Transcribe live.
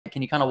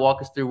Can you kind of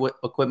walk us through what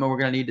equipment we're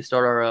going to need to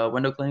start our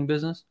window cleaning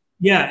business?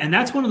 Yeah, and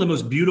that's one of the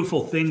most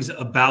beautiful things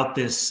about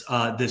this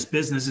this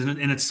business,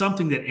 and it's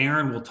something that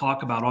Aaron will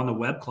talk about on the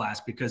web class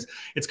because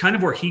it's kind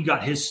of where he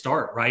got his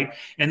start, right?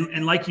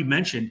 And like you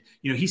mentioned,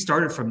 he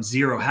started from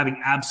zero,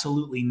 having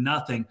absolutely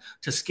nothing,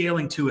 to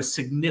scaling to a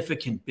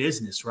significant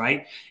business,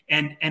 right?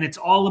 And it's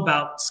all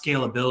about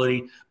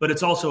scalability, but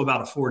it's also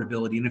about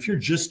affordability. And if you're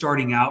just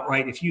starting out,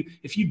 right, if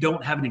you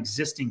don't have an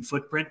existing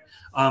footprint,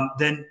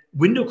 then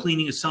window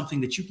cleaning is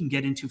something that you can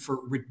get into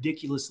for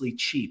ridiculously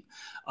cheap.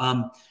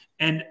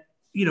 And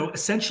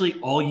essentially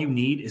all you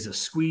need is a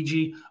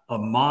squeegee, a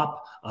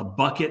mop, a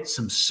bucket,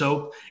 some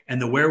soap, and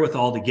the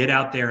wherewithal to get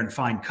out there and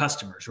find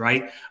customers,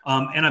 right?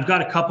 And I've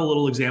got a couple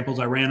little examples.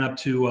 I ran up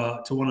to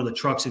one of the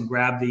trucks and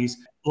grabbed these.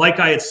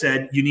 Like I had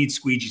said, you need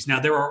squeegees. Now,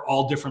 there are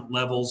all different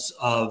levels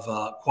of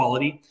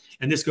quality,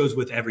 and this goes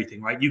with everything,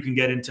 right? You can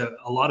get into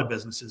a lot of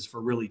businesses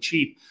for really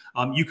cheap.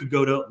 You could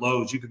go to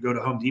Lowe's, you could go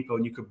to Home Depot,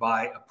 and you could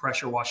buy a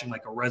pressure washing,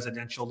 like a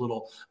residential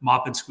little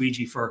mop and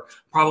squeegee for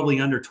probably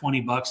under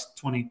 20 bucks,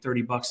 20,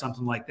 30 bucks,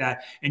 something like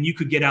that. And you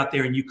could get out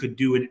there and you could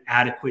do an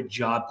adequate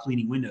job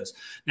cleaning windows.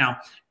 Now,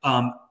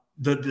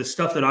 the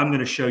stuff that I'm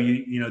going to show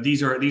you,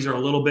 these are a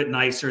little bit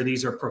nicer.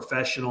 These are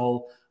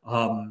professional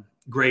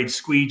grade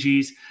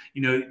squeegees.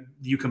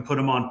 You can put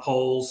them on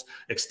poles,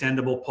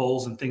 extendable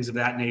poles and things of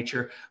that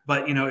nature.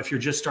 But, if you're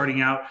just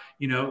starting out,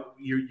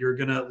 you're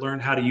going to learn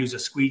how to use a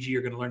squeegee.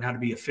 You're going to learn how to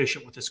be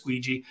efficient with a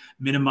squeegee,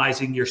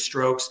 minimizing your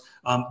strokes.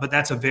 But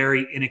that's a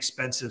very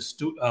inexpensive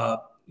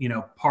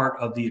part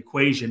of the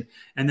equation.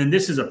 And then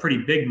this is a pretty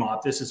big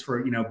mop. This is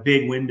for,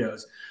 big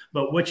windows.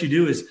 But what you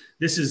do is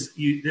this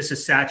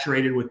is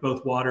saturated with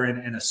both water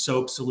and a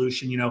soap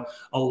solution.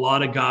 A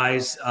lot of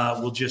guys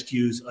will just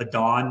use a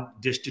Dawn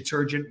dish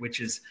detergent,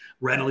 which is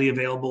readily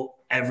available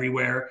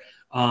everywhere.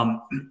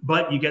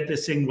 But you get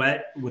this thing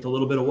wet with a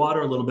little bit of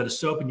water, a little bit of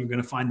soap, and you're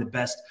going to find the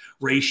best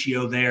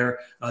ratio there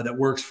that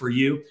works for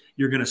you.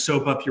 You're going to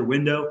soap up your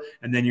window,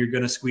 and then you're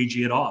going to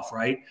squeegee it off,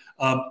 right?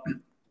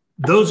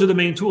 Those are the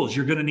main tools.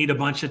 You're going to need a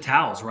bunch of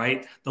towels,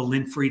 right? The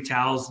lint-free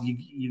towels,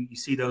 you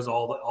see those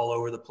all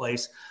over the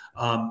place.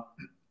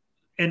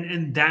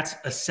 And that's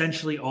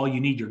essentially all you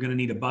need. You're going to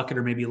need a bucket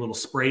or maybe a little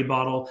spray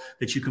bottle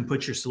that you can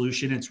put your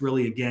solution in. It's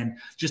really, again,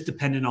 just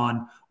dependent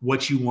on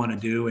what you want to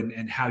do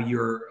and how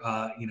you're,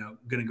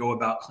 going to go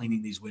about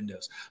cleaning these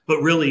windows.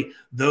 But really,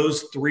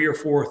 those 3 or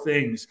 4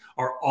 things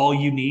are all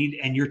you need.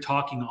 And you're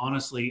talking,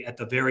 honestly, at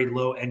the very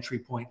low entry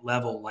point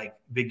level, like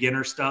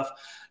beginner stuff,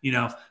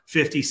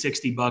 50,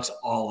 60 bucks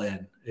all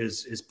in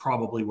is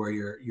probably where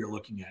you're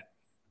looking at.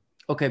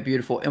 Okay,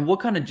 beautiful. And what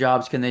kind of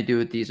jobs can they do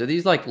with these? Are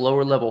these like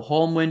lower level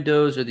home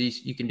windows, or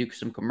these you can do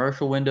some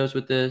commercial windows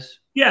with this?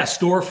 Yeah,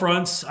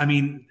 storefronts. I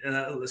mean,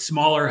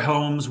 smaller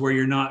homes where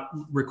you're not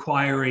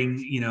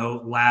requiring,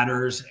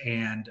 ladders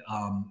and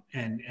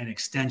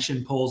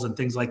extension poles and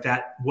things like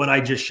that. What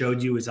I just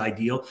showed you is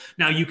ideal.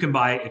 Now you can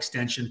buy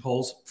extension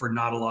poles for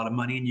not a lot of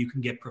money, and you can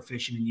get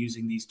proficient in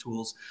using these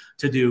tools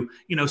to do,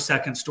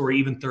 second story,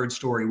 even third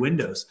story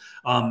windows.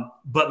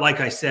 But like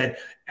I said,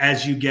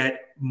 as you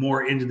get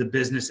more into the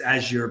business,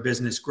 as your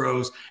business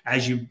grows,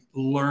 as you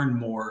learn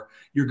more,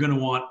 you're going to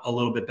want a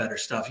little bit better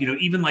stuff.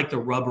 Even like the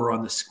rubber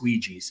on the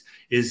squeegees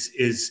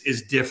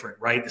is different,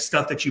 right? The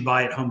stuff that you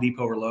buy at Home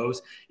Depot or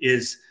Lowe's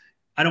is,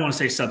 I don't want to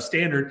say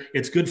substandard.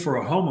 It's good for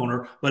a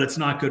homeowner, but it's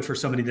not good for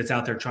somebody that's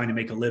out there trying to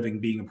make a living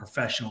being a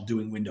professional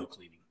doing window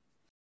cleaning.